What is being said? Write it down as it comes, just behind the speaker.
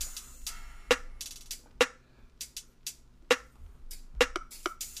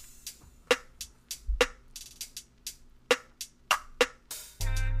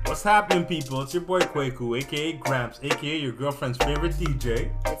What's happening, people? It's your boy Kwaku, aka Gramps, aka your girlfriend's favorite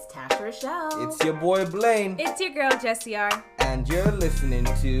DJ. It's Tasha Rochelle. It's your boy Blaine. It's your girl Jessie R. And you're listening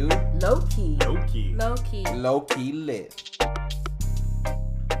to Low Key. Loki. Low Key. Low Key Lit.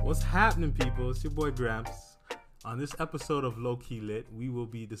 What's happening, people? It's your boy Gramps. On this episode of Low Key Lit, we will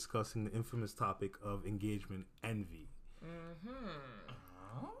be discussing the infamous topic of engagement envy.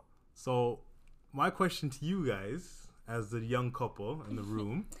 So, my question to you guys, as the young couple in the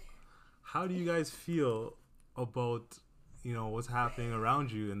room, how do you guys feel about, what's happening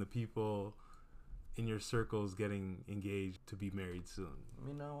around you and the people in your circles getting engaged to be married soon?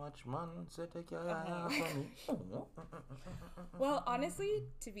 Me now watch man, so take your eye from me. Well, honestly,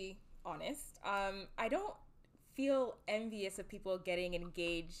 to be honest, I don't feel envious of people getting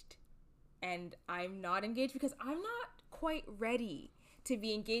engaged and I'm not engaged because I'm not quite ready to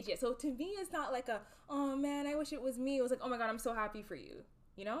be engaged yet. So to me, it's not like oh man, I wish it was me. It was like, oh my God, I'm so happy for you,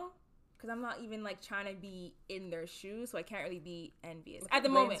 Because I'm not even like trying to be in their shoes, so I can't really be envious at the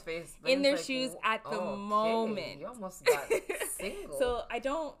moment. In their shoes at the moment. You almost got single. So I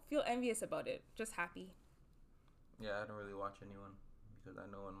don't feel envious about it. Just happy. Yeah, I don't really watch anyone because I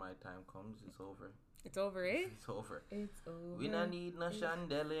know when my time comes, it's over. It's over, eh? It's over. It's over. We don't need no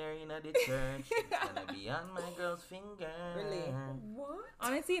chandelier in the church. It's gonna be on my girl's finger. Really? What?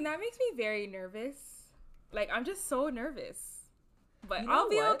 Honestly, and that makes me very nervous. Like, I'm just so nervous. But You know I'll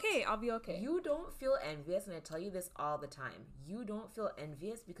be what? okay. I'll be okay. You don't feel envious, and I tell you this all the time. You don't feel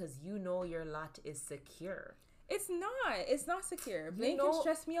envious because you know your lot is secure. It's not. It's not secure. Blaine know- can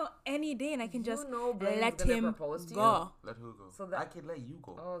stress me out any day, and I can just Blaine's let gonna him propose to go. you. Let who go? So that- I can let you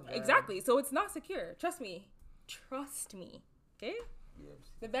go. Oh, God. Exactly. So it's not secure. Trust me. Trust me. Okay? Yeah,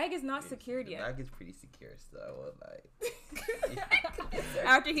 The bag is not secured the yet. bag is pretty secure still. I won't lie.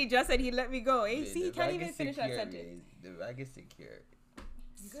 After he just said he let me go. Hey, Yeah, see, he the can't bag even is finish that secure, sentence. yeah. The bag is secure.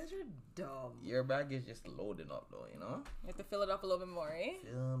 You guys are dumb. Your bag is just loading up though, you know? You have to fill it up a little bit more, eh?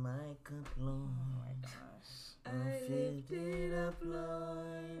 Fill my cup, Lord. Oh my gosh. I lift it up,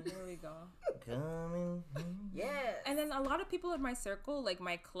 Lord. There we go. Coming. Yes. And then a lot of people in my circle, like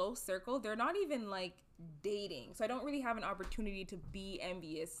my close circle, they're not even like dating. So I don't really have an opportunity to be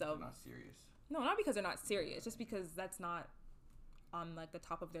envious of. Not serious. No, not because they're not serious, just because that's not on like the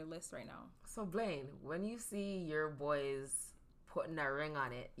top of their list right now. So, Blaine, when you see your boys putting a ring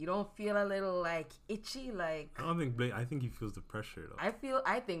on it, you don't feel a little like itchy? Like, I don't think Blake. I think he feels the pressure though.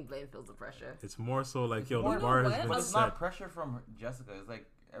 I think Blaine feels the pressure. It's more so like, It's yo, more- the bar You know has what? been But it's set. not pressure from Jessica. It's like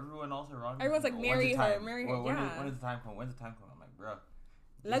everyone else around me. Everyone's like, when's marry the her, time? marry her, When yeah. When does the time come? When's the time come? I'm like, bruh.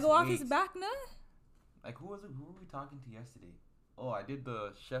 Let just go off wait. his back now. Like, who were we talking to yesterday? Oh, I did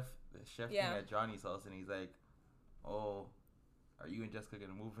the chef Yeah. thing at Johnny's house, and he's like, oh, are you and Jessica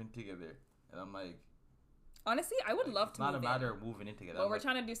gonna move in together? And I'm like, Honestly, I would love it's to not move a matter in. of moving in together. But I'm we're like,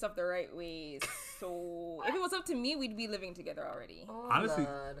 trying to do stuff the right way. So if it was up to me, we'd be living together already. Oh, Honestly,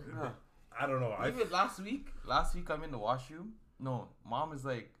 Lord. bruh. I don't know. Even last week I'm in the washroom. No, mom is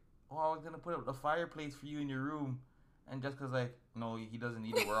like, oh, I was gonna put up the fireplace for you in your room, and Jessica's like, no, he doesn't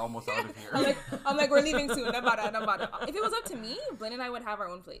need it. We're almost out of here. I'm like, we're leaving soon. About it. If it was up to me, Blaine and I would have our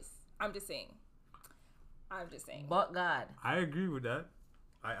own place. I'm just saying. But God. I agree with that.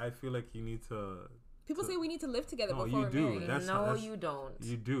 I feel like you need to. People say we need to live together No, before you we're do. married. That's No, that's- you don't.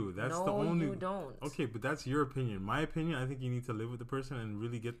 You do. That's No, the only. you don't. Okay, but that's your opinion. My opinion, I think you need to live with the person and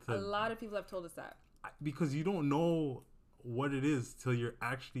really get to. A lot of people have told us that. Because you don't know what it is till you're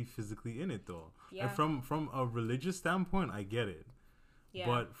actually physically in it, though. Yeah. And from a religious standpoint, I get it. Yeah.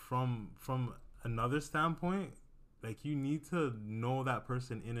 But from another standpoint, like, you need to know that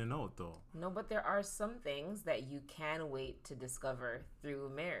person in and out, though. No, but there are some things that you can wait to discover through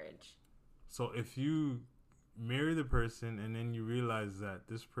marriage. So if you marry the person and then you realize that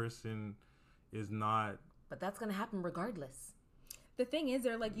this person is not. But that's going to happen regardless. The thing is,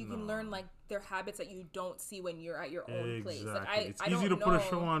 they're like, you can learn like their habits that you don't see when you're at your own place. Like It's I easy don't to put a know.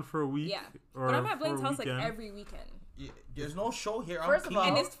 show on for a week. Yeah. Or But I'm at for Blaine's a house like weekend. every weekend. Yeah, there's no show here. First of all,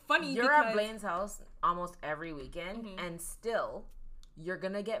 And it's funny you're because at Blaine's house almost every weekend, and still you're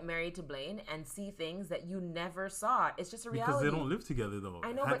going to get married to Blaine and see things that you never saw. It's just a reality. Because they don't live together, though.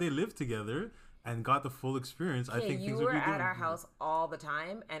 I know, Had but- they lived together and got the full experience, I Okay, think you things were would be at different. our house all the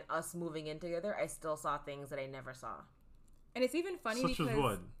time, and us moving in together, I still saw things that I never saw. And it's even funny Such because as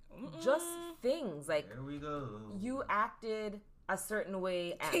what? Just things like There we go. you acted a certain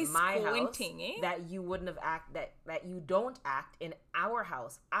way at Case my house squinting, eh? that you wouldn't have that you don't act in our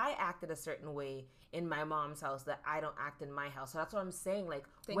house. I acted a certain way in my mom's house that I don't act in my house. So that's what I'm saying. Like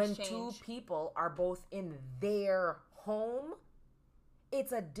Things when change. two people are both in their home,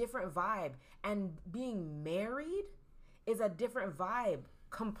 it's a different vibe. And being married is a different vibe.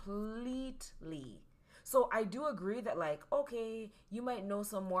 completely. So I do agree that, like, okay, you might know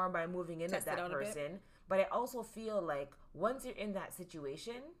some more by moving in Test with it that out a bit. person, but I also feel like once you're in that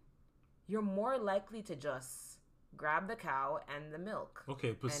situation, you're more likely to just grab the cow and the milk.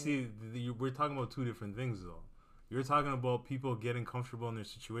 Okay, but And- see, we're talking about two different things, though. You're talking about people getting comfortable in their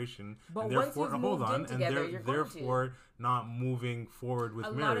situation, But and once therefore, you've hold moved on, in and together, you're going to. therefore not moving forward with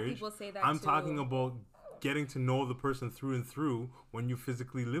A marriage. lot of people say that I'm too. talking about getting to know the person through and through when you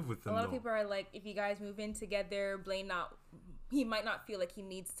physically live with them. A lot of though. people are like, if you guys move in together, he might not feel like he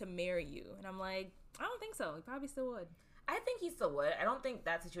needs to marry you. And I'm like, I don't think so. He probably still would. I think he still would. I don't think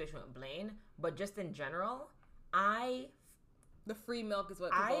that situation with Blaine, but just in general, The free milk is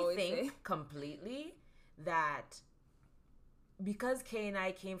what people I always think say. completely that because Kay and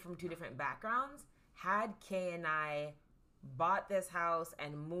I came from two different backgrounds, had Kay and I bought this house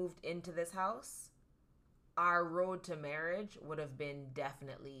and moved into this house, our road to marriage would have been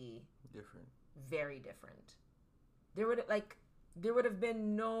definitely Different. very different. There would have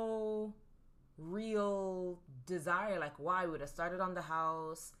been no real desire, like why we would have started on the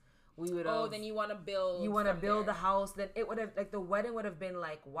house. We would have. Oh, then you want to build. You want to from build there. the house, then it would have, like, the wedding would have been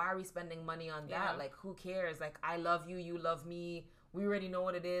like, why are we spending money on that? Yeah. Like, who cares? Like, I love you, you love me, we already know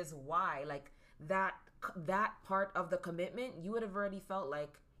what it is. Why? Like, that part of the commitment, you would have already felt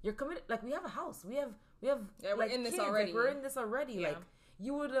like you're committed. Like, we have a house, we have Yeah, we're like in this kids. already. Like, we're in this already. Yeah. Like,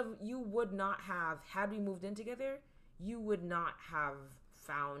 you would not have, had we moved in together, you would not have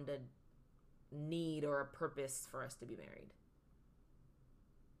found a need or a purpose for us to be married.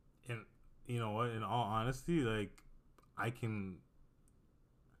 And you know what? In all honesty, like, I can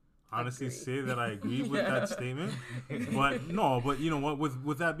honestly Agree. say that I agree with Yeah. that statement. But you know what?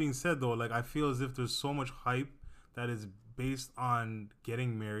 With that being said, though, like, I feel as if there's so much hype that is based on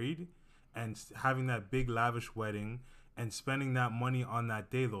getting married and having that big lavish wedding and spending that money on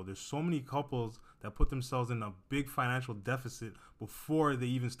that day. Though there's so many couples that put themselves in a big financial deficit before they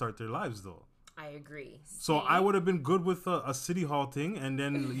even start their lives, though. I agree. So I would have been good with a city hall thing, and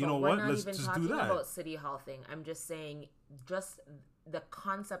then you know But we're what? not Let's even just talking do that. about city hall thing. I'm just saying, just the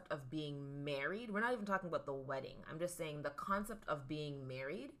concept of being married. We're not even talking about the wedding. I'm just saying the concept of being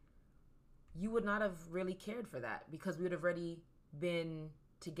married. You would not have really cared for that because we would have already been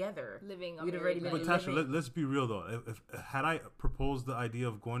together. Living a We'd have married already been life. But Tasha, let's be real though. If had I proposed the idea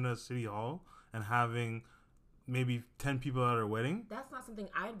of going to City Hall and having maybe 10 people at our wedding, That's not something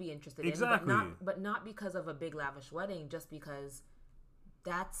I'd be interested Exactly. in. But not because of a big lavish wedding, just because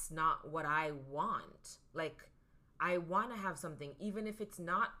that's not what I want. Like, I want to have something, even if it's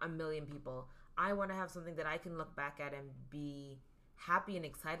not 1 million people, I want to have something that I can look back at and be happy and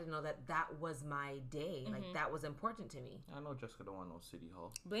excited to know that that was my day. Like, that was important to me. I know Jessica don't want no city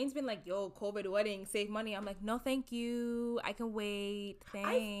hall. Blaine's been like, yo, COVID wedding, save money. I'm like, no, thank you. I can wait.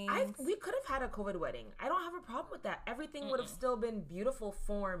 Thanks. We could have had a COVID wedding. I don't have a problem with that. Everything would have still been beautiful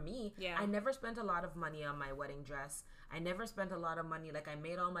for me. Yeah. I never spent a lot of money on my wedding dress. I never spent a lot of money. Like, I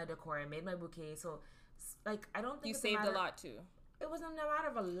made all my decor. I made my bouquet. So, like, I don't think You it's saved a matter- lot too. It wasn't a matter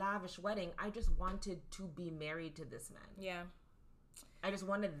of a lavish wedding. I just wanted to be married to this man. Yeah. I just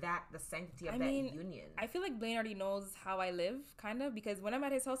wanted the sanctity of I that mean, union. I feel like Blaine already knows how I live, kind of, because when I'm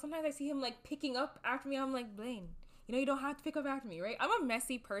at his house, sometimes I see him like picking up after me. I'm like, Blaine, you know, you don't have to pick up after me, right? I'm a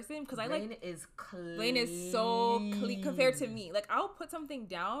messy person because I like Blaine is so clean compared to me. Like, I'll put something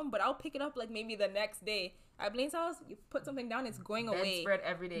down, but I'll pick it up like maybe the next day. At Blaine's house, you put something down, it's going away. Bedspread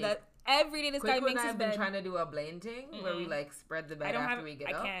every day. That every day this guy Quick and makes I his have been bed. trying to do a Blaine thing where we like spread the bed I don't after have. we get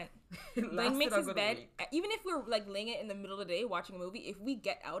I up. can't. It Blaine makes lasted a his good bed. week. Even if we're like laying it in the middle of the day watching a movie, if we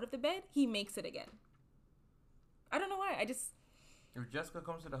get out of the bed, he makes it again. I don't know why. I just. If Jessica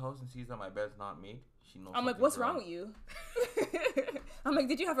comes to the house and sees that my bed's not made, she knows. I'm like, something's what's wrong with you? I'm like,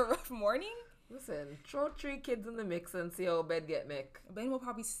 did you have a rough morning? Listen, throw 3 kids in the mix and see how bed get make. Blaine will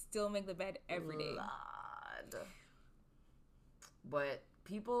probably still make the bed every day. Lord. But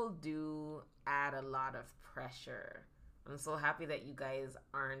people do add a lot of pressure. I'm so happy that you guys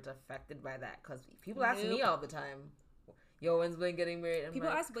aren't affected by that because people ask me Nope. all the time, yo, when's Blaine getting married? I'm People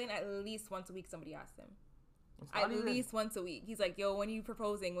like, ask Blaine at least once a week. Somebody asks him. It's not At even- least once a week. He's like, yo, when are you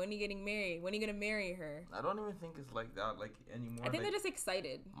proposing? When are you getting married? When are you going to marry her? I don't even think it's like that like anymore. I think like, they're just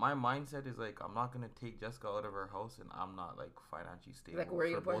excited. my mindset is like I'm not gonna take Jessica out of her house and I'm not like financially stable Like, where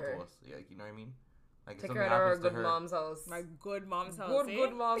you for gonna put both her? of us. Yeah, like, you know what I mean? Like if take something her to her happens to good her, mom's house. My good mom's house. eh?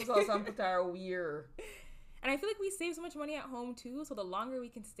 Good mom's house and put her weird. And I feel like we save so much money at home too. So the longer we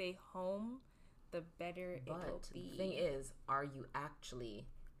can stay home, the better it will But be. the thing is, are you actually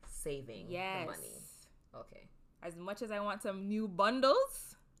saving yes. the money? Okay. As much as I want some new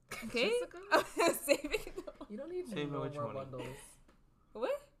bundles, okay, Jessica? saving. You don't need Saving no which more money? bundles.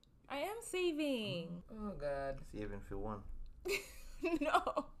 What? I am saving. Oh God. Saving for one.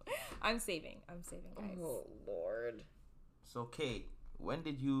 No, I'm saving, guys. Oh Lord. So, Kate, when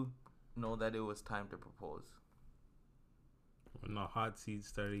did you know that it was time to propose? When the hot seat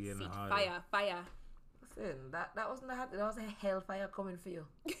started getting Seat hotter. fire. Listen, that wasn't that was a hellfire coming for you.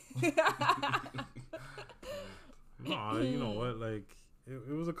 No, you know what? Like,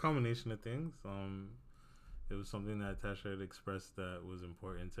 it was a combination of things. It was something that Tasha had expressed that was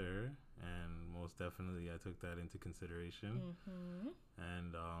important to her, and most definitely I took that into consideration. Mm-hmm.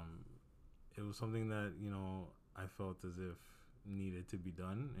 And it was something that, you know, I felt as if needed to be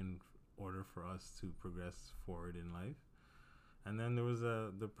done in order for us to progress forward in life. And then there was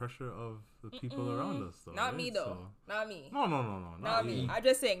the pressure of the people around us, though. Not right? me, though. So, Not me. no, Not me. you. I'm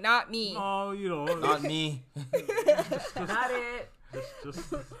just saying, not me. No, you know, Not me. Not it.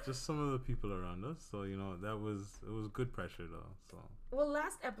 just some of the people around us. So, you know, it was good pressure, though. So Well,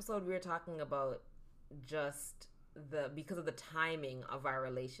 last episode we were talking about just because of the timing of our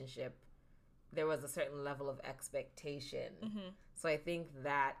relationship, there was a certain level of expectation. Mm-hmm. So I think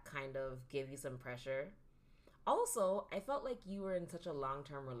that kind of gave you some pressure. Also, I felt like you were in such a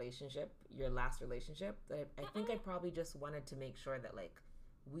long-term relationship, your last relationship, that I think I probably just wanted to make sure that, like,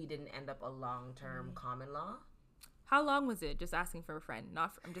 we didn't end up a long-term common law. How long was it? Just asking for a friend.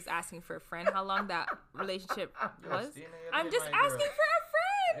 I'm just asking for a friend. How long that relationship was? Stina, I'm you're just my girl. asking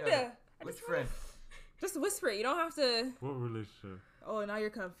for a friend. Yeah. Which friend? Just whisper it. You don't have to. what relationship? Oh, now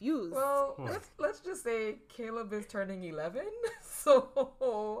you're confused. Well, Oh. let's just say Caleb is turning 11,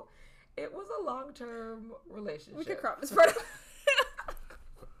 so it was a long-term relationship. we could crop this part.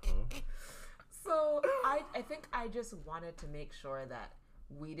 Oh. So I think I just wanted to make sure that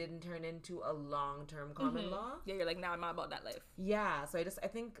we didn't turn into a long-term common law. Yeah, you're like, nah, I'm not about that life. Yeah, so I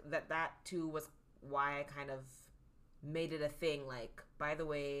think that too was why I kind of made it a thing. Like, by the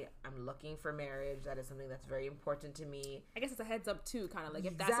way, I'm looking for marriage. That is something that's very important to me. I guess it's a heads up too, kind of like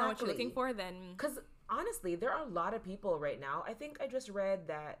if that's not what you're looking Exactly. for, then Because honestly, there are a lot of people right now. I think I just read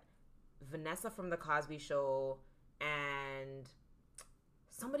that Vanessa from The Cosby Show and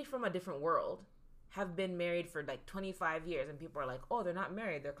somebody from a different world have been married for like 25 years, and people are like, oh, they're not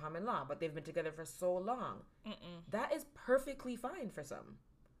married, they're common law, but they've been together for so long. That is perfectly fine for some.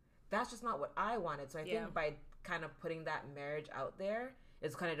 That's just not what I wanted. So I Yeah. think by kind of putting that marriage out there,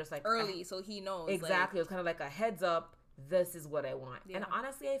 it's kind of just like early, so he knows. exactly. It was kind of like a heads up. This is what I want. Yeah. And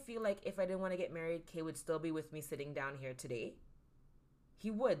honestly, I feel like if I didn't want to get married, Kay would still be with me sitting down here today.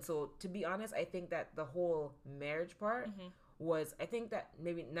 He would. So to be honest, I think that the whole marriage part was, I think that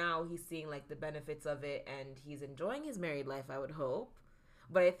maybe now he's seeing like the benefits of it and he's enjoying his married life, I would hope.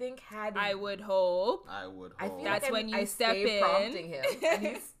 But I think I would hope. I would I hope. feel That's like when you I step stay in. prompting him, and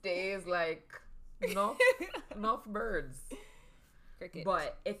he stays like, enough birds. Cricket.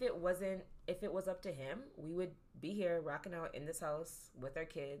 But if it was up to him, we would be here rocking out in this house with our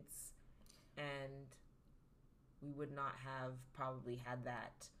kids, and we would not have probably had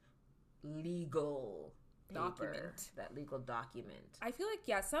that legal paper, Document. that legal document. I feel like,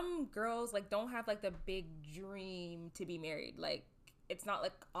 yeah, some girls like don't have like the big dream to be married. Like it's not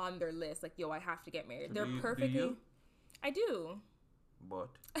like on their list. Like, yo, I have to get married. They're Do you- perfectly. do you? I do. But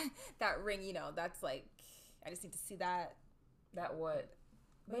That ring, you know, that's like I just need to see that. That what?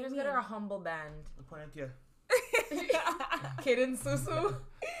 What do We you just get mean? her a humble band. the point here. Kid and Susu.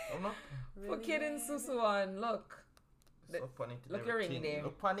 I'm not Put Kid and Susu on. Look. so funny to Look your ring everything. there.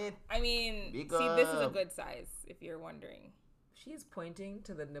 Look on it. I mean, Big see, this is a up. good size if you're wondering. She's pointing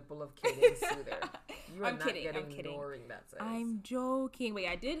to the nipple of Kid and Sue there. You are I'm not kidding, I'm getting kidding. no ring that size. I'm joking. Wait,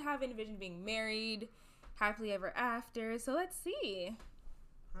 I did have envisioned being married, happily ever after. So let's see.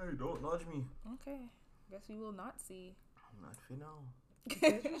 Hey, don't nudge me. Okay, guess we will not see. Not for now. You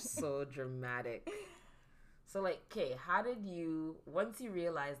guys are so dramatic. So, like, Kay, how did you, once you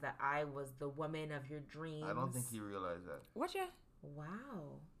realized that I was the woman of your dreams? I don't think he realized that. What ya? Wow.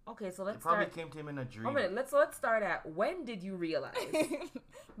 Okay, so It let's probably start. came to him in a dream. One minute. Let's start at when did you realize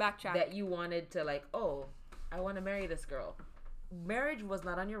Backtrack. that you wanted to, like, oh, I want to marry this girl? Marriage was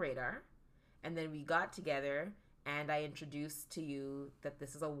not on your radar, and then we got together, and I introduced to you that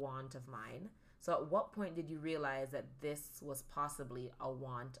this is a want of mine. So, at what point did you realize that this was possibly a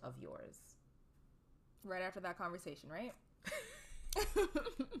want of yours? Right after that conversation, right?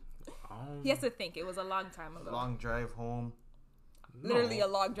 Um, He has to think. It was a long time ago. Long drive home. Literally no, a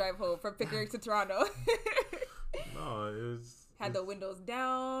long drive home from Pickering to Toronto. No, it was. Had the windows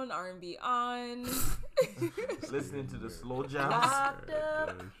down, R&B on. Listening to the slow jams. Locked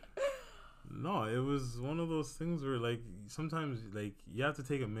up. No, it was one of those things where, like, sometimes, like, you have to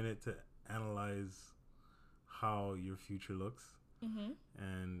take a minute to analyze how your future looks.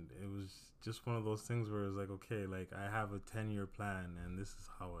 And it was just one of those things where it was like, okay, like I have a 10-year plan and this is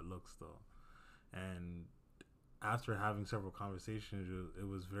how it looks though. And after having several conversations, it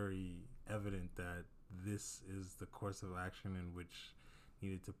was very evident that this is the course of action in which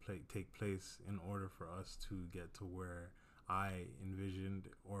needed to take place in order for us to get to where I envisioned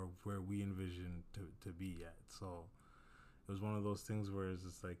or where we envisioned to be at. So it was one of those things where it's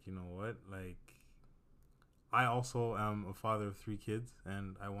just like, you know what, like I also am a father of 3 kids,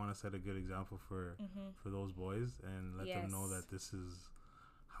 and I want to set a good example for those boys and let them know that this is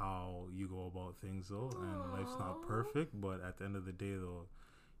how you go about things though. And life's not perfect, but at the end of the day though,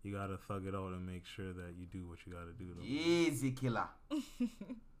 you gotta thug it out and make sure that you do what you gotta do though. Easy killer.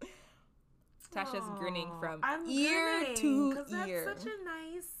 Tasha's grinning from ear to ear. That's such a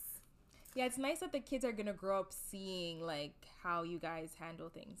nice. Yeah, it's nice that the kids are gonna grow up seeing like how you guys handle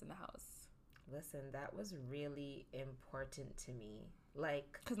things in the house. Listen, that was really important to me.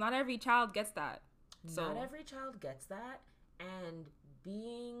 Like, because not every child gets that. So not every child gets that, and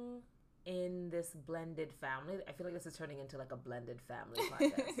being in this blended family, I feel like this is turning into like a blended family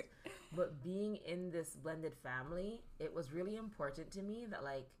podcast. But being in this blended family, it was really important to me that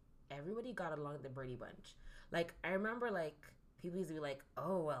like everybody got along the Brady Bunch. Like, I remember like people used to be like,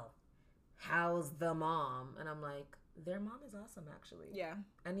 "Oh well, how's the mom?" And I'm like, their mom is awesome, actually. Yeah.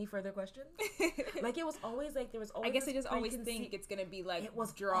 Any further questions? Like, it was always like there was always. I guess I just always think it's gonna be like it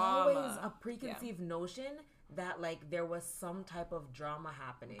was drama. Always a preconceived notion that like there was some type of drama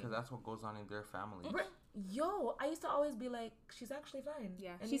happening. Because that's what goes on in their family. Yo, I used to always be like, she's actually fine.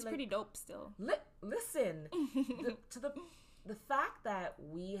 Yeah, and she's pretty dope still. Listen, the fact that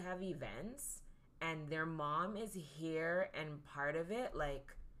we have events and their mom is here and part of it,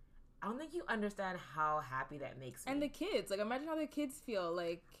 like. I don't think you understand how happy that makes me. And the kids, like, imagine how the kids feel.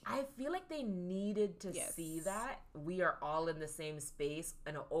 Like, I feel like they needed to see that we are all in the same space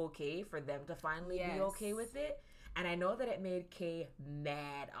and okay for them to finally be okay with it. And I know that it made Kay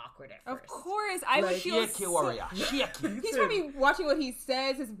mad awkward at first. Of course, I would feel He's probably watching what he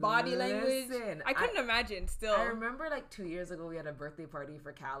says, his body language. I couldn't imagine. Still, I remember like 2 years ago we had a birthday party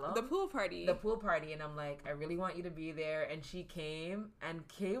for Callum. The pool party, and I'm like, I really want you to be there. And she came, and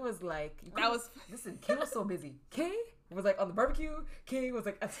Kay was like, listen. Kay was so busy. Kay was like on the barbecue. Kay was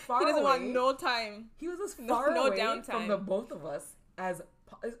like as far away. He doesn't want no time. He was as far away from the both of us as.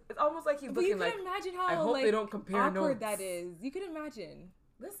 It's almost like he's looking like. You can imagine how I hope they don't compare awkward notes. That is. You can imagine.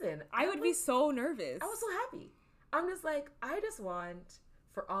 Listen, I would be so nervous. I was so happy. I'm just like, I just want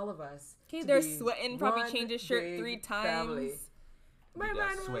for all of us. Okay, they're sweating. Probably change his shirt 3 times. Family. My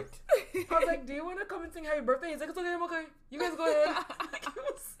man was. I was like, do you want to come and sing happy birthday? He's like, it's okay, I'm okay. You guys go ahead. Like, it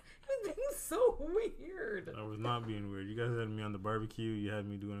was being so weird. I was not being weird. You guys had me on the barbecue. You had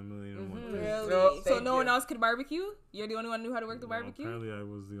me doing a million and one things. Really? No, so no one else could barbecue? You're the only one who knew how to work the barbecue? Apparently I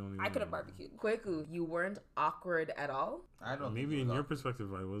was the only one. I could have barbecued. Kweku, you weren't awkward at all? I don't Maybe in your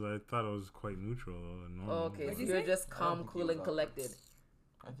perspective I was. I thought I was quite neutral though. Normal. Okay, so you're just calm, cool, and collected.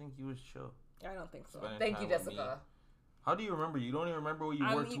 I think you was chill. I don't think so. Thank you, Jessica. How do you remember? You don't even remember where you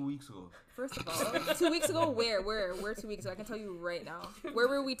were 2 weeks ago. First of all, 2 weeks ago, where 2 weeks ago? I can tell you right now. Where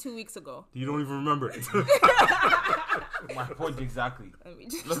were we 2 weeks ago? You don't even remember it. My point exactly.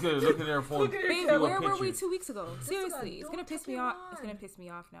 Look at their phone. Babe, where were we 2 weeks ago? Seriously, it's gonna piss me off. It's gonna piss me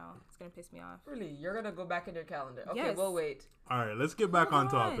off now. It's gonna piss me off. Really, you're gonna go back in your calendar? Okay, we'll wait. All right, let's get back on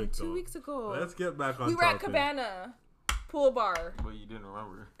topic. 2 weeks ago. Let's get back on. We were at Cabana pool bar. But you didn't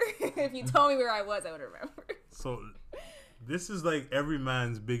remember. If you told me where I was, I would remember. So. This is like every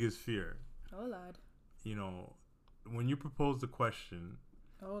man's biggest fear. Oh, Lord. You know, when you propose the question.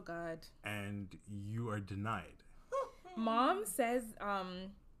 Oh, God. And you are denied. Mom says,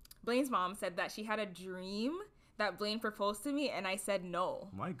 Blaine's mom said that she had a dream that Blaine proposed to me, and I said no.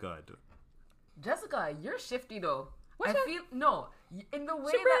 My God. Jessica, you're shifty though. What's I feel, no, in the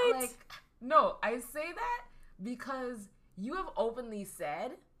way that like, no, I say that because you have openly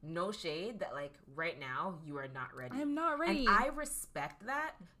said, no shade, that like right now you are not ready. I'm not ready. And I respect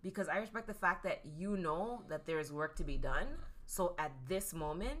that because I respect the fact that you know that there is work to be done. So at this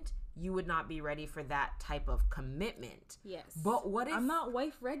moment, you would not be ready for that type of commitment. Yes. But what if... I'm not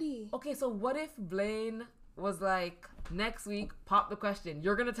wife ready. Okay, so what if Blaine was like, next week, pop the question.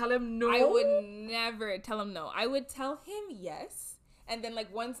 You're going to tell him no? I would never tell him no. I would tell him yes. And then,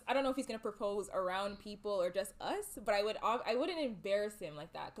 like, once, I don't know if he's going to propose around people or just us, but I wouldn't embarrass him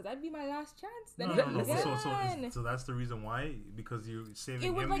like that, because that'd be my last chance. Then no. So that's the reason why? Because you're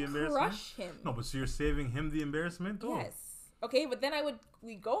saving him the embarrassment? It would, crush him. No, but so you're saving him the embarrassment? Oh. Yes. Okay, but then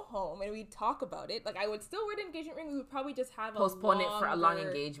we'd go home and we'd talk about it. Like, I would still wear the engagement ring. We would probably just have postpone it for a long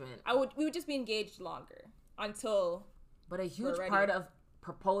engagement. We would just be engaged longer until But a huge ready. part of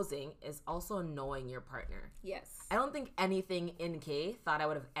proposing is also knowing your partner. Yes. I don't think anything in K thought I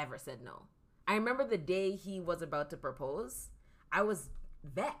would have ever said no. I remember the day he was about to propose, I was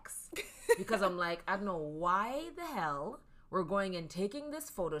vexed because I'm like, I don't know why the hell we're going and taking this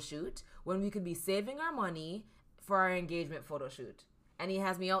photo shoot when we could be saving our money for our engagement photo shoot. And he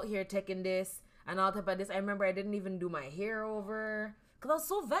has me out here taking this and all type of this. I remember I didn't even do my hair over because I was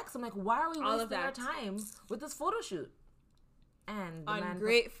so vexed. I'm like, why are we All of wasting our that. time with this photo shoot? And the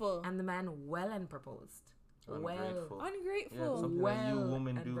Ungrateful. man, and the man well and proposed. Ungrateful. Well, Yeah, Ungrateful. something that you Well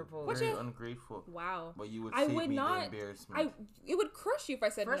women and do. proposed. Very Which is- ungrateful. Wow. But you would I save would me not. the embarrassment. It would crush you if I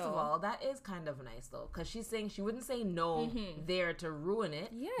said First no. of all, that is kind of nice though, because she's saying she wouldn't say no there to ruin it.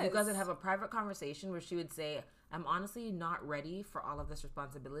 Yes. You guys would have a private conversation where she would say, I'm honestly not ready for all of this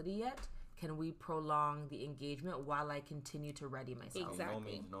responsibility yet. Can we prolong the engagement while I continue to ready myself? No Exactly.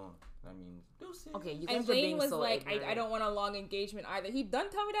 means no. That means deuces. Okay, you guys And are Blaine being was so like, I ignorant. don't want a long engagement either. He done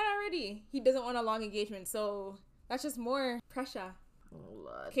tell me that already. He doesn't want a long engagement, so that's just more pressure. Oh,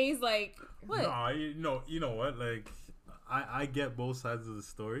 Lord. Kay's like, what? You know what? Like, I get both sides of the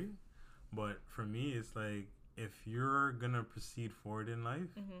story, but for me, it's like if you're gonna proceed forward in life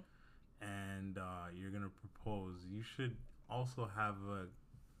and you're gonna propose, you should also have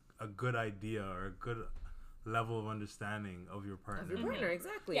a good idea or a good level of understanding of your partner. Your partner,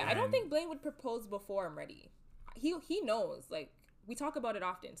 exactly. Yeah, I don't And- think Blaine would propose before I'm ready. He knows. Like, we talk about it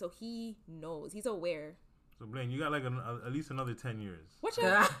often, so he knows. He's aware. So Blaine, you got like at least another 10 years. What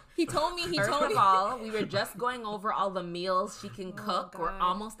Yeah. he told me. He First told of me. all, we were just going over all the meals she can cook. We're God.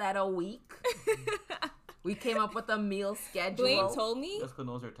 almost at a week. We came up with a meal schedule. Blaine told me. Jessica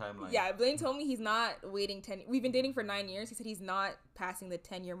knows her timeline. Yeah, Blaine told me he's not waiting 10. We've been dating for 9 years. He said he's not passing the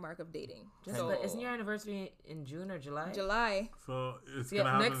 10-year mark of dating. Jessica, isn't your anniversary in June or July? July? So it's Yeah,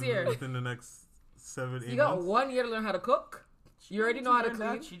 gonna happen next year. within the next 7-8 You got months. 1 year to learn how to cook. You already know how to Learn that.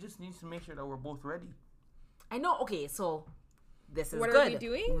 clean. She just needs to make sure that we're both ready. I know. Okay, so this is What are good. we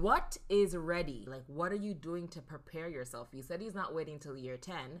doing? What is ready? Like, what are you doing to prepare yourself? You said he's not waiting till year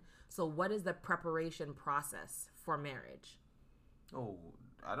 10. So what is the preparation process for marriage? Oh,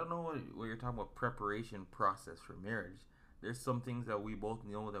 I don't know what you're talking about preparation process for marriage. There's some things that we both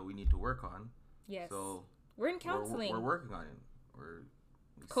know that we need to work on. Yes. So We're in counseling. We're working on it.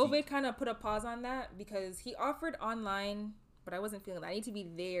 We COVID seek- kind of put a pause on that because he offered online, but I wasn't feeling that. I need to be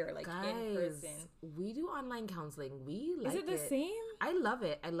there, like in person. we do online counseling. We like Is it the same? I love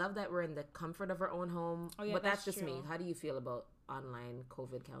it. I love that we're in the comfort of our own home. Oh, yeah, but that's that's just me. true. How do you feel about online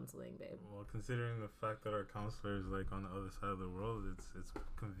COVID counseling, babe? Well, considering the fact that our counselor is like on the other side of the world, it's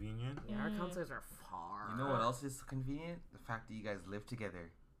convenient. Yeah, our counselors are far. You know what else is convenient? The fact that you guys live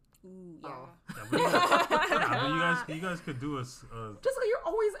together. Ooh, yeah. Oh. Yeah, but you guys could do a Just like you're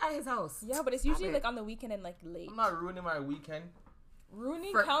always at his house. Yeah, but it's Stop usually it. like on the weekend and like late. I'm not ruining my weekend.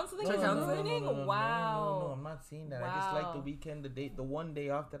 Ruining For- counseling for is counseling? ruining? Wow. No, I'm not saying that. I just like the Wow. weekend, the one day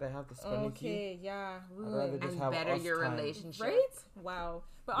off that I have to spend with you. Okay, yeah. I'd rather Ruined. just And have better us your time. relationship. Right? Wow.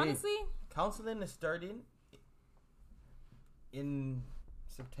 But Babe. honestly, Counseling is starting in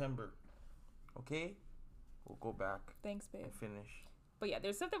September. Okay? We'll go back thanks, babe. and finish. But yeah,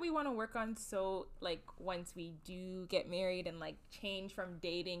 there's stuff that we want to work on. So like once we do get married and like change from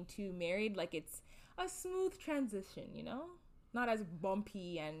dating to married, like it's a smooth transition, you know? Not as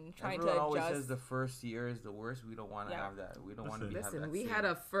bumpy and trying Everyone to always adjust. says the first year is the worst. We don't want to Yeah. have that. We don't want to have Listen, that. we same- had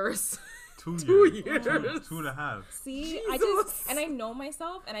a first 2 2 years, years. 2.5. See, I Jesus. just and I know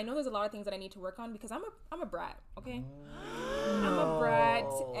myself, and I know there's a lot of things that I need to work on because I'm a brat, okay? I'm a brat,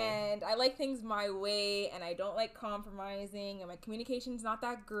 and I like things my way, and I don't like compromising, and my communication's not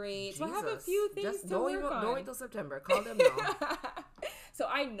that great. So I have a Jesus. few things Just to don't work even, on. Don't wait till September. Call them now. So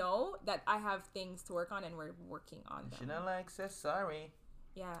I know that I have things to work on, and we're working on them. Chanel says sorry.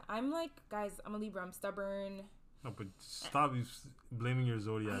 Yeah, I'm like, guys, I'm a Libra. I'm stubborn. No, but stop blaming your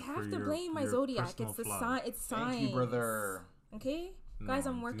zodiac. I for have to your, blame my your zodiac. personal It's the flaws. sign. It's signs. Thank you, brother. Okay, guys,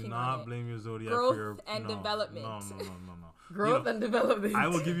 No, I'm working do not on it. blame your zodiac Growth for your and no, development. No. Growth and development. I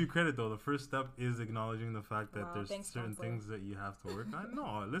will give you credit though. The first step is acknowledging the fact that Wow, there's thanks, certain counselor. things that you have to work on.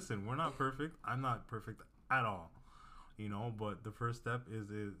 No, listen, we're not perfect. I'm not perfect at all. You know, but the first step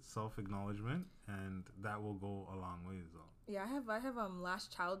is self-acknowledgement, and that will go a long ways though. Yeah, I have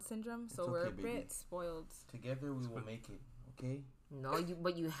last child syndrome, so It's we're okay, a baby. bit spoiled. Together we will make it. Okay? No,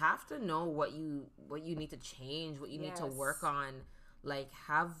 but you have to know what you need to change, what you need to Yes. work on. Like,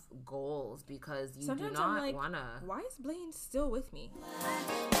 have goals because you Sometimes do I'm not like, wanna. why is Blaine still with me?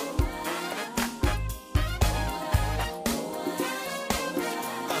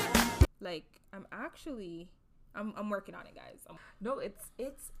 Like, I'm actually I'm working on it, guys. No,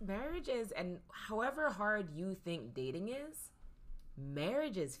 it's marriage is, and however hard you think dating is,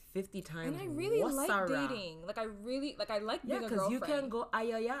 marriage is 50 times. And I really like wasara. dating. Like I like Yeah, being a because girlfriend. you can go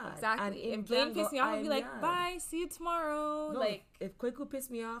ayaya. Exactly. And If Blaine can go pissed me off, I'd be like, ayaya. bye, see you tomorrow. No, Like if Kweku pissed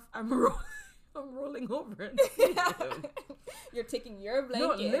me off, I'm rolling over and seeing him. you're taking your No,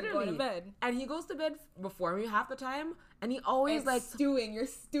 blanket and going literally. to bed. And he goes to bed before me half the time, and he always And like, stewing. You're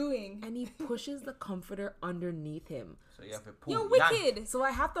stewing. and he pushes the comforter underneath him. So you have to pull. You're yank. wicked. So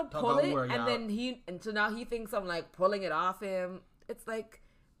I have to pull don't it, worry, and so now he thinks I'm like pulling it off him. It's like,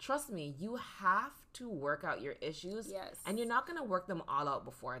 trust me, you have to work out your issues. Yes. And you're not gonna work them all out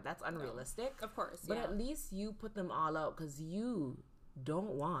before. That's unrealistic. Of course, But yeah. at least you put them all out because you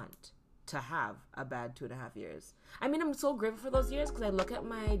don't want to have a bad 2.5 years. I mean, I'm so grateful for those years because I look at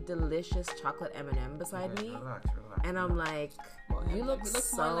my delicious chocolate M&M beside me, Relax. and I'm like, you look He looks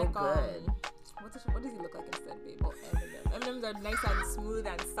so more like, good. what does he look like instead, babe? Oh, M&Ms. M&Ms are nice and smooth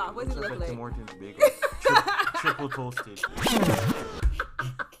and soft. What does he Looks look like like? Tim Hortons bagels. Triple toasted.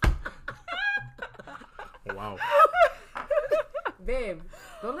 Wow. Babe,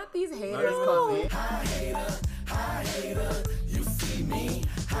 don't let these haters come in.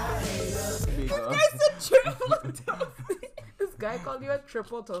 Bagel. This guy called you a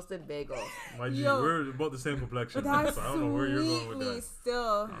triple toasted bagel. My G, Yo. we're about the same complexion. But that's So I don't know where you're going with sweetly that. still.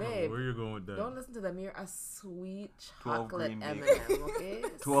 I don't know Babe, where you're going with that. Don't listen to them. You're a sweet 12 chocolate green M&M, okay?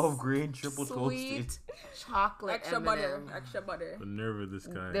 12 grain triple Sweet toasted. chocolate Extra M&M. butter. Extra butter. The nerve of this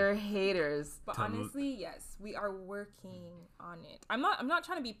guy. They're haters. But Tell me- honestly, yes, we are working on it. I'm not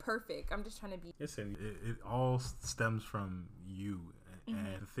trying to be perfect. I'm just trying to be. Listen, it all stems from you Mm-hmm.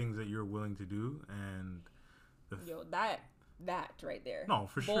 and the things that you're willing to do and Yo, that right there. No,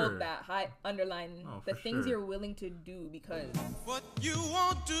 for Bold sure. that, high underline No, the for things sure. you're willing to do because What you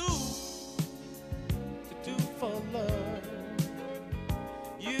won't do to do for love.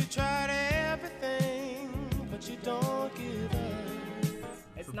 You tried everything, but you don't give up.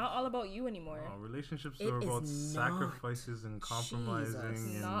 it's not all about you anymore. relationships It are is about not. sacrifices and compromising. Jesus.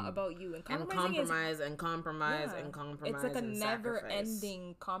 It's and not about you. And And compromising compromise and compromise is, and compromise. It's like a and sacrifice.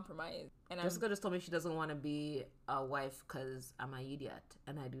 never-ending compromise. And Jessica just told me she doesn't want to be a wife because I'm an idiot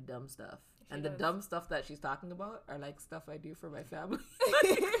and I do dumb stuff. And the does. dumb stuff that she's talking about are like stuff I do for my family.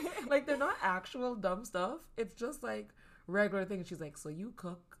 Like they're not actual dumb stuff. It's just like regular things. She's like, so you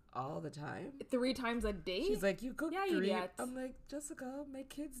cook all the time? 3 times a day. She's like, you cook Yeah, you 3. idiot. I'm like, Jessica, my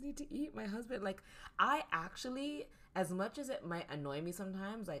kids need to eat. My husband, like, I actually, as much as it might annoy me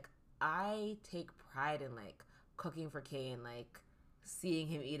sometimes, like, I take pride in like cooking for Kane, like seeing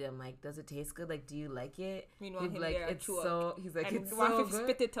him eat it. I'm like, does it taste good? Like, do you like it? Meanwhile, He'd be him like, there, it's chew up. so. He's like, and it's want so to good.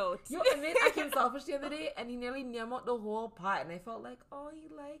 spit it out. Yo, and then I came selfish the other day, and he nearly nyam out the whole pot, and I felt like, oh, he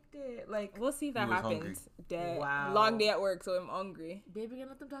liked it. Like, We'll see if that was happens. hungry. Dead. Wow. Long day at work, so I'm hungry. baby, you're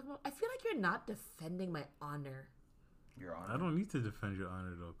gonna let them talk about. I feel like you're not defending my honor. You're on. I don't need to defend your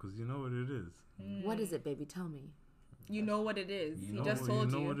honor though, because you know what it is. What is it, baby? Tell me. You know what it is. You He know, just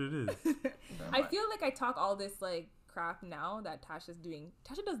told you you. know what it is. I feel like I talk all this like crap now that Tasha's doing.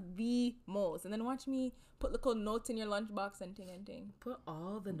 Tasha does the most, and then watch me put little notes in your lunchbox and ting. Put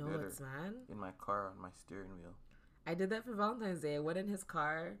all the Better. notes, man. In my car on my steering wheel. I did that for Valentine's Day. I went in his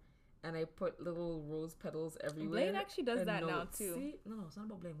car and I put little rose petals everywhere. Blaine actually does and that now, notes. too. See? No, it's not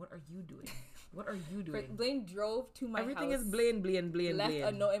about Blaine. What are you doing? What are you doing? Blaine drove to my Everything house. is Blaine, Blaine, Blaine, Left Blaine.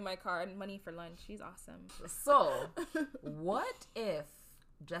 a note in my car and money for lunch. She's awesome. So, what if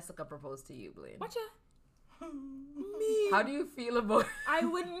Jessica proposed to you, Blaine? Watcha. How do you feel about I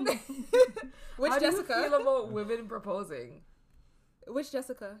wouldn't. Which How do Jessica? you feel about women proposing? Which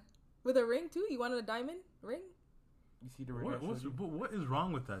Jessica? With a ring too? You wanted a diamond ring? You see the ring I showed you? What is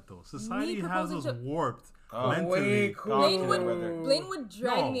wrong with that though? Society has proposing us to- warped Oh, mentally. way cool. Blaine would Brother. Blaine would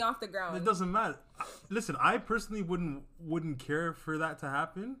drag No, me off the ground. It doesn't matter. Listen, I personally wouldn't care for that to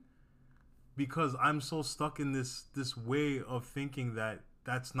happen because I'm so stuck in this way of thinking that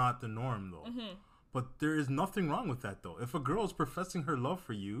that's not the norm though. Mm-hmm. But there is nothing wrong with that though. If a girl is professing her love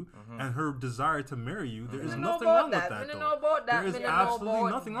for you and her desire to marry you, there is nothing wrong with that though. There is absolutely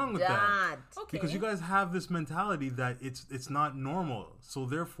nothing wrong with that. Okay. Because you guys have this mentality that it's not normal, so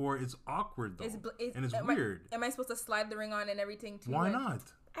therefore it's awkward though, and it's weird. Am I supposed to slide the ring on and everything too? Why Like, not?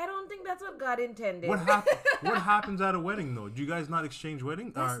 I don't think that's what God intended. What happens at a wedding though? Do you guys not exchange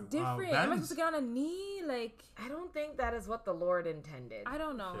wedding? That's different. Am I bands? supposed to get on a knee? Like, I don't think that is what the Lord intended. I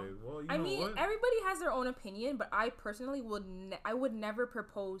don't know. Okay, well, you I know mean, what? everybody has their own opinion, but I personally I would never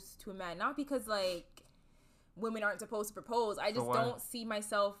propose to a man. Not because like women aren't supposed to propose. I just why? don't see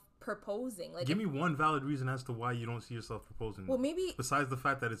myself proposing. Like, Give me one valid reason as to why you don't see yourself proposing. well, maybe, besides the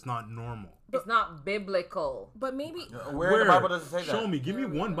fact that it's not normal. It's not biblical. but maybe. Where in the Bible does it say that? Show me. Give me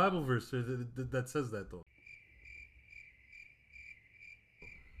one Bible verse that says that though.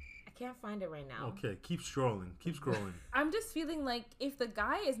 I can't find it right now. Okay, keep scrolling. Keep scrolling. I'm just feeling like if the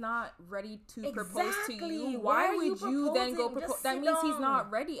guy is not ready to propose to Exactly. you, Why why are you would you then go proposing? propose? Just That sit means he's down.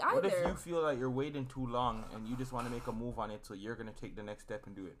 not ready either. What if you feel like you're waiting too long and you just want to make a move on it, so you're gonna take the next step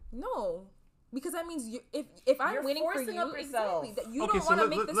and do it? No, because that means if I'm You're waiting for forcing you, up yourself. exactly, that you Okay, don't so want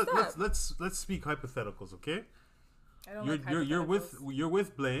to make the step. let's speak hypotheticals, okay? I don't You're like you're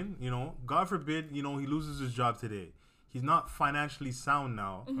with Blaine, you know, God forbid, you know, he loses his job today. He's not financially sound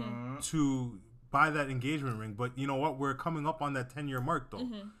now to buy that engagement ring, but you know what? We're coming up on that 10-year mark though.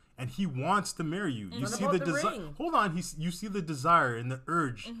 And he wants to marry you. You What see about the the desire. ring? Hold on, you see the desire and the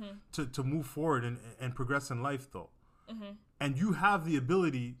urge to move forward and progress in life though. And you have the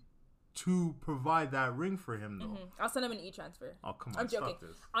ability to provide that ring for him though. I'll send him an e-transfer. Oh come on, I'm joking. stop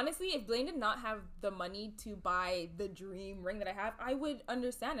this. Honestly, if Blaine did not have the money to buy the dream ring that I have, I would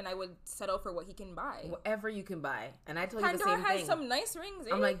understand and I would settle for what he can buy. Whatever you can buy. And I told you the Pandora same has thing. some nice rings.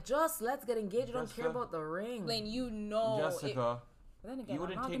 I'm like, just let's get engaged. I don't Jessica. care about the ring. Blaine, you know. Jessica, But then again, you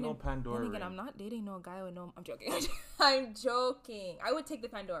wouldn't I'm not take gonna, no Pandora Then again, ring. I'm not dating no guy with no. I'm joking. I'm joking. I would take the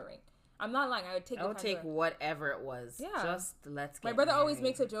Pandora ring. I'm not lying. I would take. I the would Pandora. take whatever it was. Yeah. Just let's get My brother always married.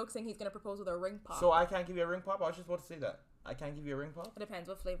 makes a joke saying he's gonna propose with a ring pop. so I can't give you a ring pop? I was just about to say that. I can't give you a ring pop? It depends.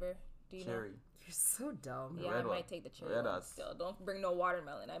 What flavor do you Cherry. You're so dumb. know? Yeah, red I one. might take the cherry. Red one us. Still, don't bring no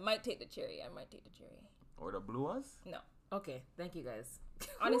watermelon. I might take the cherry. Or the blue ones? No. Okay, thank you guys.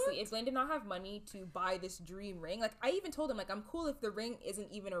 Honestly, if Blaine did not have money to buy this dream ring, like I even told him, like I'm cool if the ring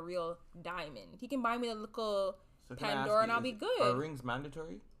isn't even a real diamond. He can buy me a little So can I ask Pandora you, and I'll is- be good. Are rings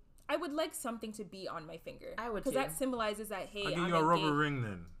mandatory? I would like something to be on my finger. I would because too. that symbolizes that hey, I'll give I'm you a rubber engaged. ring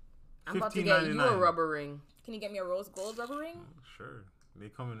then. I'm about to get you a $15.99. rubber ring. Can you get me a rose gold rubber ring? Sure. They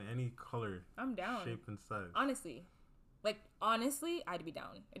come in any color, I'm down. shape, and size. Honestly, I'd be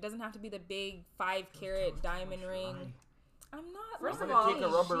down. It doesn't have to be the big 5-carat diamond ring. I'm not. First I'm of gonna all, take a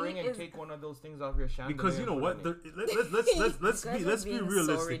rubber she ring and is- take one of those things off your chandelier. Because you know and what? put it in Let's You guys let's are be being so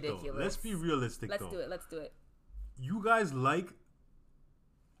realistic though. ridiculous. Let's be realistic Let's though. do it. Let's do it. You guys like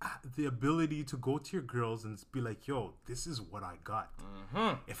the ability to go to your girls and be like, "Yo, this is what I got."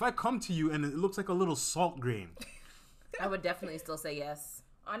 If I come to you and it looks like a little salt grain, I would definitely still say yes.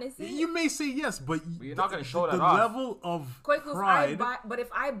 Honestly, you may say yes, but you're not gonna show that the off. level of Quick, pride. but if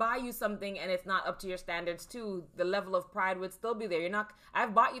I buy you something and it's not up to your standards too, the level of pride would still be there. You're not.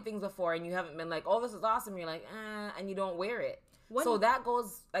 I've bought you things before and you haven't been like, "Oh, this is awesome." You're like, and you don't wear it. So that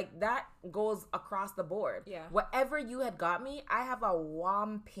goes across the board. Yeah. Whatever you had got me, I have a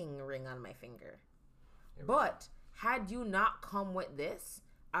whomping ring on my finger. But had you not come with this,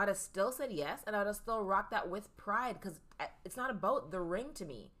 I'd have still said yes, and I'd have still rocked that with pride because it's not about the ring to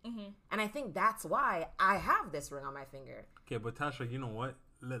me. And I think that's why I have this ring on my finger. Okay, but Tasha, you know what?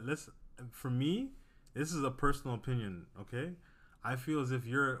 Let's. For me, this is a personal opinion. Okay, I feel as if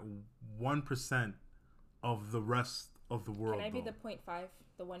you're 1% of the rest of the world. can I be though. the 0.5,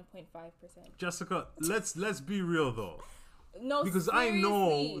 the 1.5%? Jessica, let's be real though, No, because I know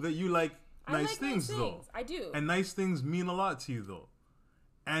seriously. that you like I nice like things nice though, things. I do. and nice things mean a lot to you though,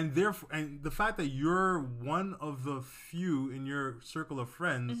 and therefore, and the fact that you're one of the few in your circle of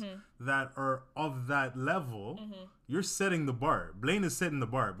friends that are of that level, you're setting the bar. Blaine is setting the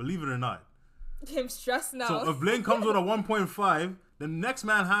bar, believe it or not. I'm stressed now. So if Blaine comes with a 1.5, the next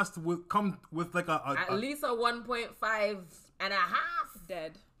man has to come with like At least a 1.5 and a half.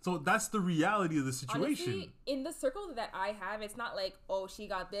 dead. So that's the reality of the situation. Honestly, in the circle that I have, it's not like, oh, she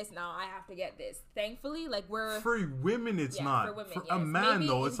got this, now I have to get this. Thankfully, like we're For women, it's Yeah, not. for women, For yes. a man, Maybe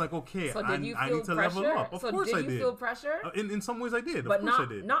though, in- it's like, okay, So did you I feel need to pressure? level up. Of So course did I you did. feel pressure? In some ways I did. But of course not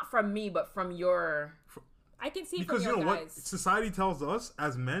I did. not from me, but from your. I can see Because from you your know guys. what? Society tells us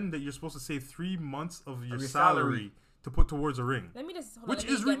as men that you're supposed to save 3 months of your your salary salary. to put towards a ring. Let me just hold Which on, let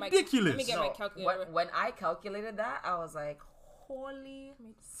me is get my- ridiculous. Let me get my calculator. When I calculated that, I was like, holy.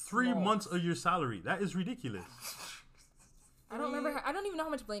 3 months of your salary. That is ridiculous. I don't remember. I don't even know how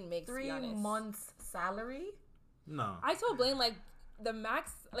much Blaine makes. to be 3 honest. months salary? No. I told Blaine like the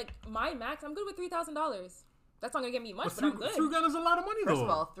max, like my max. I'm good with $3,000. That's not gonna get me much, but I'm good. 3 grand is a lot of money, First though. of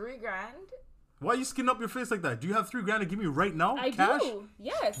all, $3,000. Why are you skinning up your face like that? Do you have 3 grand to give me right now? I Cash? do.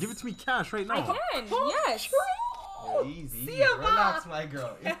 Yes. Give it to me cash right now. I can. Yes. Yeah, easy. Sieva. Relax, my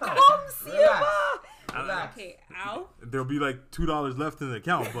girl. Yeah. Come, Relax. Sieva! Relax. Okay. Ow. There'll be like $2 left in the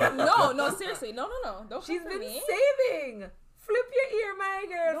account, but No, seriously. No. Don't She's come for been me. saving Flip your ear, my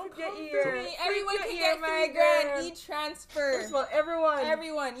girl. Don't Flip come your to ear. me. Flip Everyone your can ear, get my $3,000 girl. e-transfer. First of all,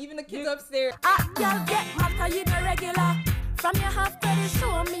 everyone. Even the kids upstairs. Girl, get mad 'cause you the regular. From your half credit,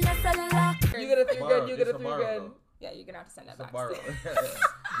 show me your cellular. You get a $3,000. You get a It's borrow, $3,000. though. Yeah, you're gonna have to send that It's a back borrow.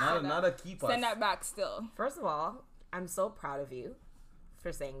 still. not a keep us. Send that back still. First of all, I'm so proud of you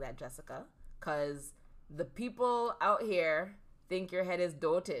for saying that, Jessica, because the people out here think your head is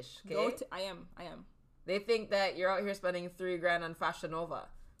dotish. Okay? I am. They think that you're out here spending $3,000 on Fashion Nova.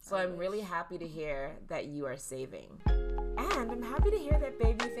 So I'm really happy to hear that you are saving. And I'm happy to hear that,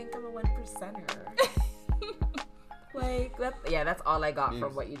 baby, you think I'm a 1%er. Like, that's all I got from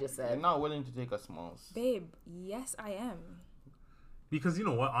Babes, what you just You're said. not willing to take a smalls. Babe, yes, I am. Because you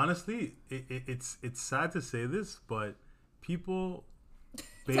know what? Honestly, it's sad to say this, but people.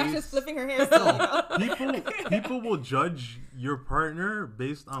 Tasha's flipping her hair still. People will judge your partner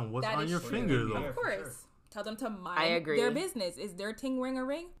based on what's That on is your true. finger, though. Of course. Tell them to mind I agree. their business. Is their ting ring a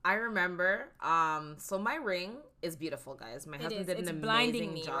ring? I remember, so my ring is beautiful, guys. My husband did an It's amazing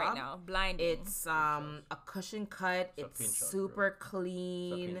blinding me job. right now. Blinding. It's a cushion cut. It's a It's pinch shot, super It's a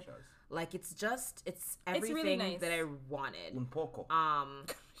clean. pinch us. Like it's really everything nice. that I wanted. Un poco.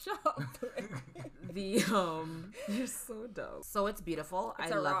 Shut up. You're so dope. So it's beautiful.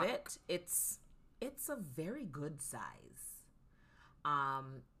 It's I a love rock. it. It's a very good size.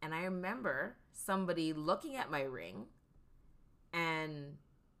 And I remember somebody looking at my ring and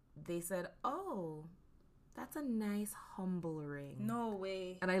they said, "Oh, that's a nice humble ring." No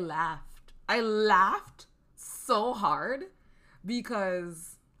way. And I laughed. I laughed so hard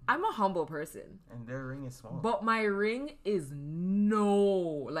because I'm a humble person. And their ring is small. But my ring is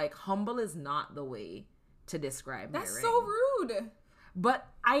humble is not the way to describe That's my ring. so rude. But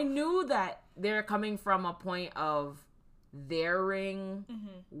I knew that they're coming from a point of their ring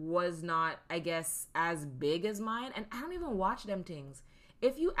was not, I guess, as big as mine. And I don't even watch them things.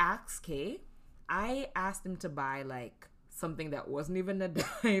 If you ask Kay, I asked him to buy like something that wasn't even a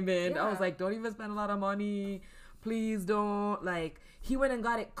diamond. I was Yeah. like, don't even spend a lot of money. Please don't. Like, he went and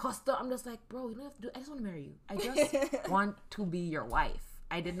got it custom. I'm just like, bro, you don't have to do. I just want to marry you. I just want to be your wife.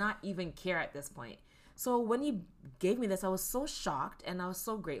 I did not even care at this point. So when he gave me this, I was so shocked and I was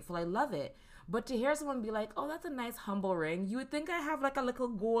so grateful. I love it. But to hear someone be like, "Oh, that's a nice humble ring," you would think I have like a little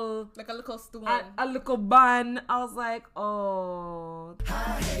gold, Like a little stone. a little bun. I was like, "Oh,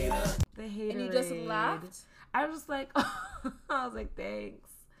 the hater." And you just laughed? I was just like, I was like, thanks.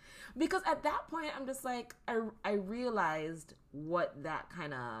 Because at that point, I'm just like, I realized what that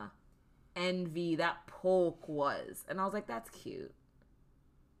kind of envy, that poke was. And I was like, that's cute.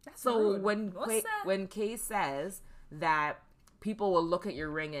 That's So rude. when when Kay says that people will look at your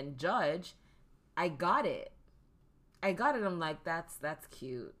ring and judge, I got it. I'm like, that's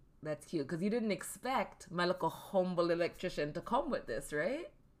cute. That's cute. Because you didn't expect my little humble electrician to come with this,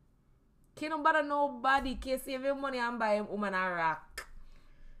 right? Can't bother nobody. Can't save your money and buy a woman a rock.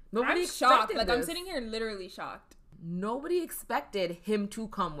 Nobody I'm shocked. expected Like, this. I'm sitting here literally shocked. Nobody expected him to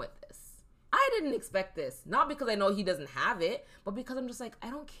come with this. I didn't expect this. Not because I know he doesn't have it, but because I'm just like, I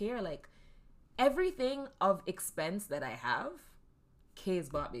don't care. Like, everything of expense that I have, Kay's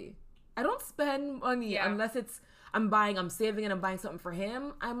bought me. I don't spend money Yeah. unless it's I'm saving and I'm buying something for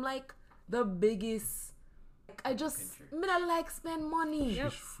him. I'm like the biggest. I don't like spend money.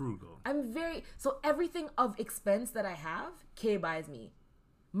 She's frugal. I'm so everything of expense that I have, Kay buys me.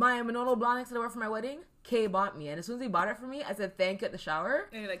 My Manolo Blahniks that I wear for my wedding, Kay bought me. And as soon as he bought it for me, I said thank you at the shower.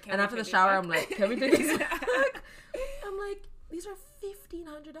 And you're like, "Can And we after the take these shower, back?" I'm like, can we take these back? I'm like, these are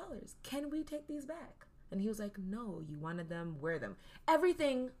 $1,500. Can we take these back? And he was like, no, you wanted them, wear them.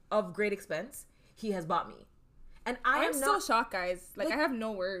 Everything of great expense, he has bought me. And I'm still shocked, guys. Like, I have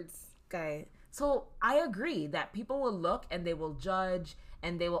no words. guy. So I agree that people will look and they will judge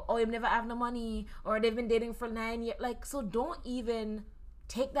and they will, oh, you've never have no money, or they've been dating for 9 years. Like, so don't even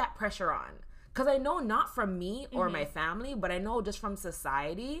take that pressure on. Because I know not from me or my family, but I know just from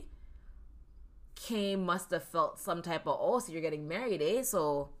society, Kay must have felt some type of, oh, so you're getting married, eh?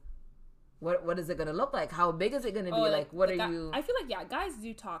 So what is it going to look like? How big is it going to be? Like, what are you? I feel like, yeah, guys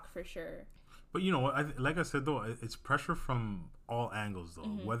do talk for sure. But you know what? Like I said, though, it's pressure from all angles, though.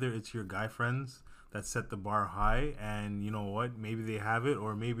 Whether it's your guy friends that set the bar high, and you know what? Maybe they have it,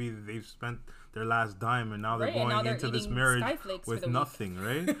 or maybe they've spent their last dime, and now they're Right, and going now they're into this eating marriage Skyflakes for with the week. nothing,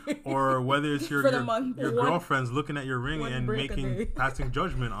 right? Or whether it's your For the month. your One- girlfriend's looking at your ring one and break a day. making passing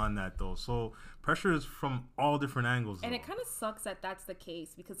judgment on that, though. So pressure is from all different angles, And though. it kind of sucks that that's the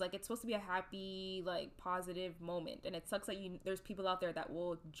case, because like it's supposed to be a happy, like, positive moment, and it sucks that there's people out there that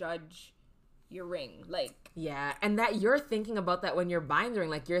will judge your ring. Like, Yeah, and that you're thinking about that when you're buying the ring.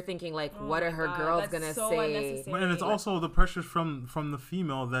 Like, you're thinking, like, what are her God, girls that's gonna so say? unnecessary. And it's also the pressures from the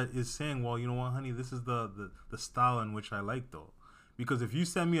female that is saying, well, you know what, honey, this is the style in which I like, though. Because if you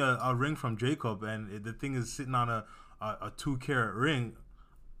send me a ring from Jacob and the thing is sitting on a 2-carat ring,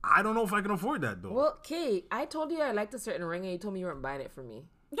 I don't know if I can afford that, though. Well, Kate, I told you I liked a certain ring, and you told me you weren't buying it for me.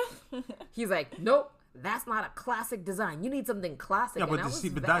 He's like, nope, that's not a classic design. You need something classic. Yeah, and but I you see,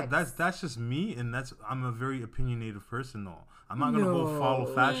 was but vexed. that's just me, and I'm a very opinionated person, though. I'm not gonna go follow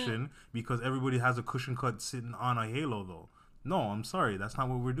fashion because everybody has a cushion cut sitting on a halo, though. No, I'm sorry, that's not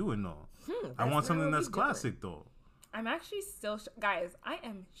what we're doing, though. I want not something what that's we doing. classic, though. I'm actually still guys, I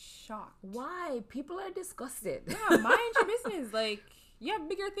am shocked. Why? People are disgusted. Yeah, mind your business. Like, you have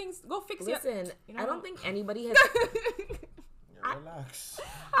bigger things. Go fix it. Listen, You know? I don't think anybody has. Relax.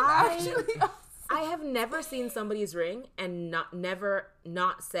 I have never seen somebody's ring and never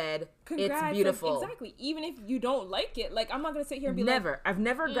said Congrats, it's like, beautiful. exactly. Even if you don't like it, like, I'm not gonna sit here and be Never. I've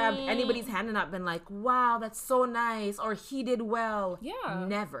never grabbed Mm. anybody's hand and not been like, wow, that's so nice, or he did well. Yeah.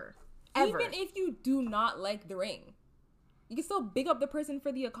 Never. like, Ever. even if you do not like the ring, you can still big up the person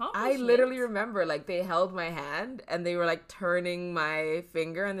for the I accomplishment. literally remember, like, they held my hand and they were like turning my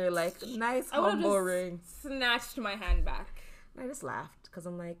finger and they're like, nice I would have humble just ring. snatched my hand back. And I just laughed because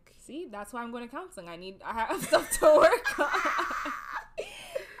I'm like, See, that's why I'm going to counseling. I have stuff to work on.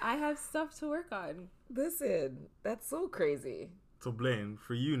 I have stuff to work on. listen, that's so crazy. So Blaine,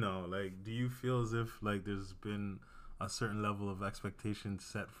 for you now, like, do you feel as if like there's been a certain level of expectation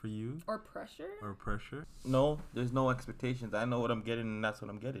set for you Or pressure? or pressure? No, there's no expectations. I know what I'm getting, and that's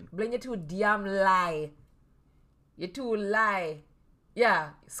what I'm getting. Blaine, you too damn lie. You too lie. Yeah,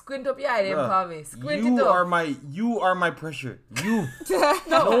 squint up your eye, them Bruh, call me. Squint you it up. are my pressure. You,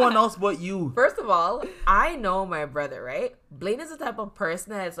 no one else but you. First of all, I know my brother, right? Blaine is the type of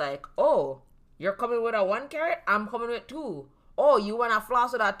person that's like, oh, you're coming with a 1 carat? I'm coming with 2. Oh, you want to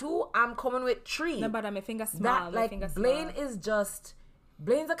floss with a 2? I'm coming with 3. No, but my finger small. That, my like, finger Blaine small. is just,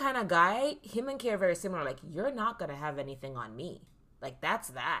 Blaine's the kind of guy, him and Kay are very similar. Like, you're not going to have anything on me. Like, that's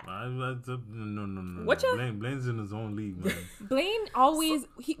that. No. What ya- Blaine's in his own league, man. Blaine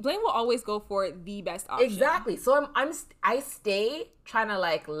will always go for the best option. Exactly. So I stay trying to,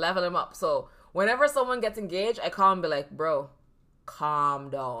 like, level him up. So whenever someone gets engaged, I call him and be like, bro,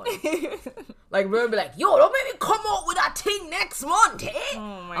 calm down. Like, bro, be like, yo, don't make me come out with that thing next month, eh?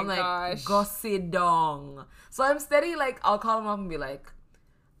 Oh my I'm like, gosh. go sit down. So I'm steady, like, I'll call him up and be like,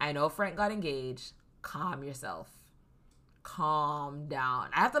 I know Frank got engaged. Calm yourself. Calm down.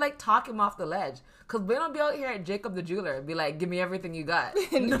 I have to, like, talk him off the ledge. Because Blaine will be out here at Jacob the Jeweler and be like, give me everything you got.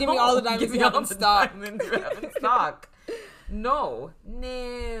 Give me all the diamonds give me you have all in the stock. diamonds you have in stock. No.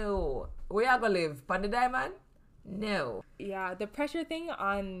 Where y'all gonna live? Pon the diamond? No. Yeah, the pressure thing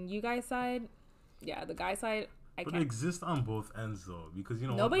on you guys' side, yeah, the guy side, I But it can't. exists on both ends, though, because you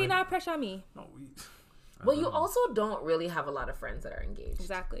know Nobody like, not pressure me. No, Well, you also don't really have a lot of friends that are engaged.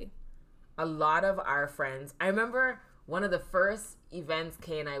 Exactly. A lot of our friends. I remember one of the first events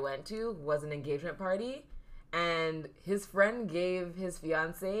Kay and I went to was an engagement party, and his friend gave his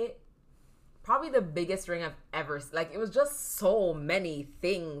fiance probably the biggest ring I've ever. Like, it was just so many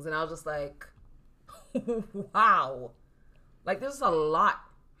things, and I was just like, wow, like there's a lot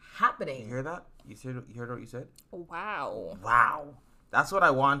happening. You hear that? You heard what you said? Wow. Wow. That's what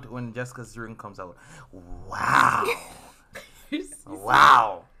I want when Jessica's ring comes out. Wow.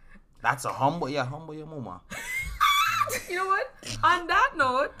 Wow. That's a humble your mama. You know what? On that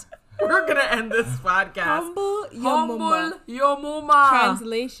note, we're gonna end this podcast. Humble your mama. your mama.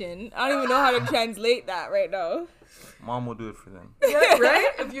 Translation. I don't even know how to translate that right now. Mom will do it for them. Yeah, right?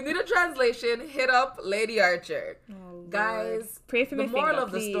 If you need a translation, hit up Lady Archer. Guys, Pray for the my moral finger,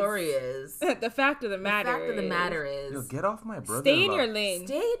 of the please. story is The fact of the matter. is Yo, get off my brother. Stay in your lane.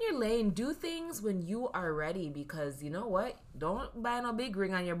 stay in your lane. Do things when you are ready, because you know what? Don't buy no big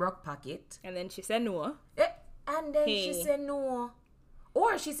ring on your broke pocket. And then she said no. And then she Hey. said no.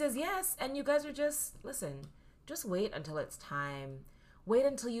 Or she says yes, and you guys are just just wait until it's time. Wait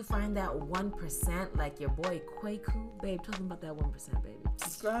until you find that 1% like your boy Kwaku. Babe, tell them about that 1%, baby.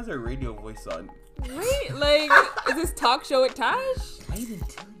 This guy has a radio voice on. Right? Like, is this talk show with Taj?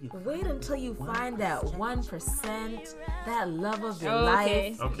 Wait until you find that 1%, that love of your Okay.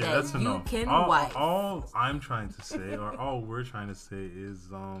 life Okay, that that's you enough. can all, wife. all I'm trying to say, or all we're trying to say, is,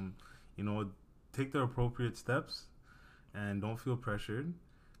 take the appropriate steps, and don't feel pressured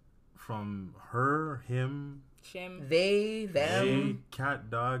from her, him, Shim. They, them. they,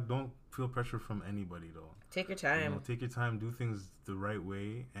 cat, dog. Don't feel pressure from anybody, though. Take your time. Take your time, do things the right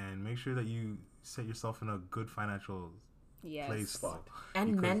way, and make sure that you set yourself in a good financial Yes. play spot.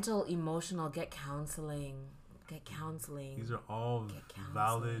 And Because mental, emotional, get counseling. these are all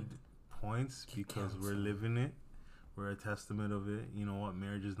valid points because we're living it. We're a testament of it. You know what?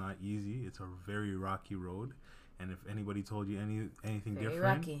 Marriage is not easy. It's a very rocky road. And if anybody told you anything Very different,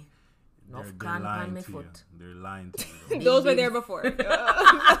 rocky. they're lying to you. They're lying to you. Those were there before.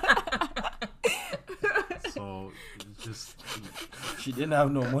 So it's just She didn't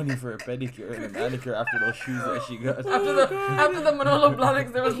have no money for a pedicure and a manicure after those shoes that she got. After the Manolo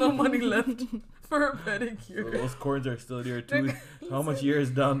Blahniks, there was no money left for a So pedicure. those cords are still there too. How much years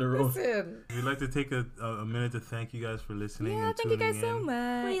down the road? Listen, we'd like to take a minute to thank you guys for listening. Yeah, and thank you tuning guys so in.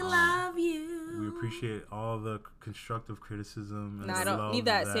 much. we love you. We appreciate all the constructive criticism. And Nah, the I don't love leave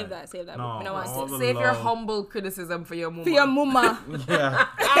that. Save that. No, We don't want all to. the Save your love. humble criticism for your mama. For your mama. Yeah.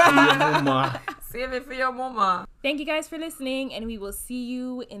 Your mama. Save it for your mama. Thank you guys for listening, and we will see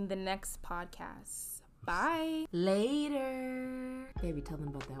you in the next podcast. Bye. Later. Baby, tell them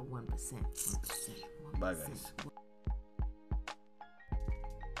about that 1%. 1%. Bye, guys.